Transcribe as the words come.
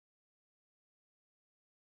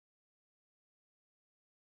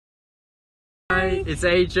Hi, it's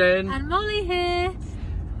AJ and Molly here.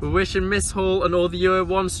 We're wishing Miss Hall and all the Year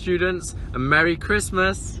 1 students a Merry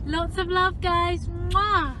Christmas. Lots of love, guys.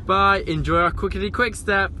 Mwah. Bye. Enjoy our Quickity Quick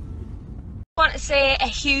Step. I want to say a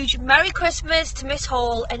huge Merry Christmas to Miss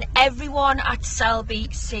Hall and everyone at Selby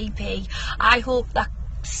CP. I hope that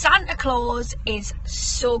Santa Claus is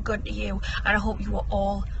so good to you, and I hope you are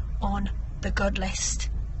all on the good list.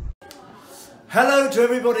 Hello to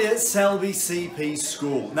everybody at Selby CP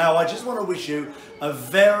School. Now I just want to wish you a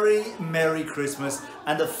very Merry Christmas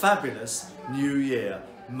and a fabulous New Year.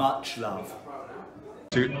 Much love.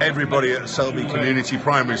 To everybody at Selby Community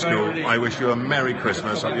Primary School, I wish you a Merry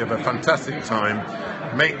Christmas. Hope you have a fantastic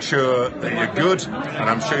time. Make sure that you're good, and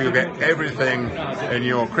I'm sure you'll get everything in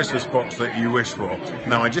your Christmas box that you wish for.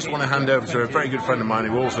 Now, I just want to hand over to a very good friend of mine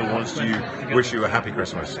who also wants to wish you a happy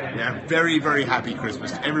Christmas. Yeah, very, very happy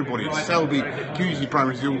Christmas to everybody at Selby Community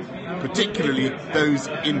Primary School, particularly those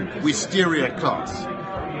in Wisteria class.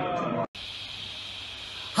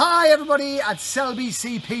 Hi everybody at Selby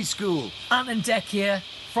CP School. Ant and Deck here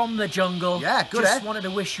from the jungle. Yeah, good. Just wanted to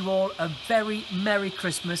wish you all a very Merry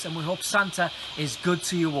Christmas, and we hope Santa is good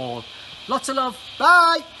to you all. Lots of love.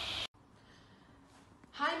 Bye.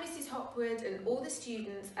 Hi Mrs Hopwood and all the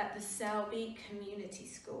students at the Selby Community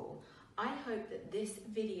School. I hope that this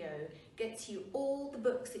video gets you all the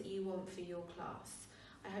books that you want for your class.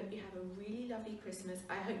 I hope you have a really lovely Christmas.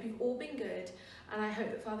 I hope you've all been good, and I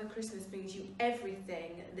hope that Father Christmas brings you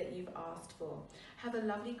everything that you've asked for. Have a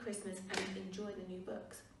lovely Christmas and enjoy the new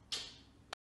books.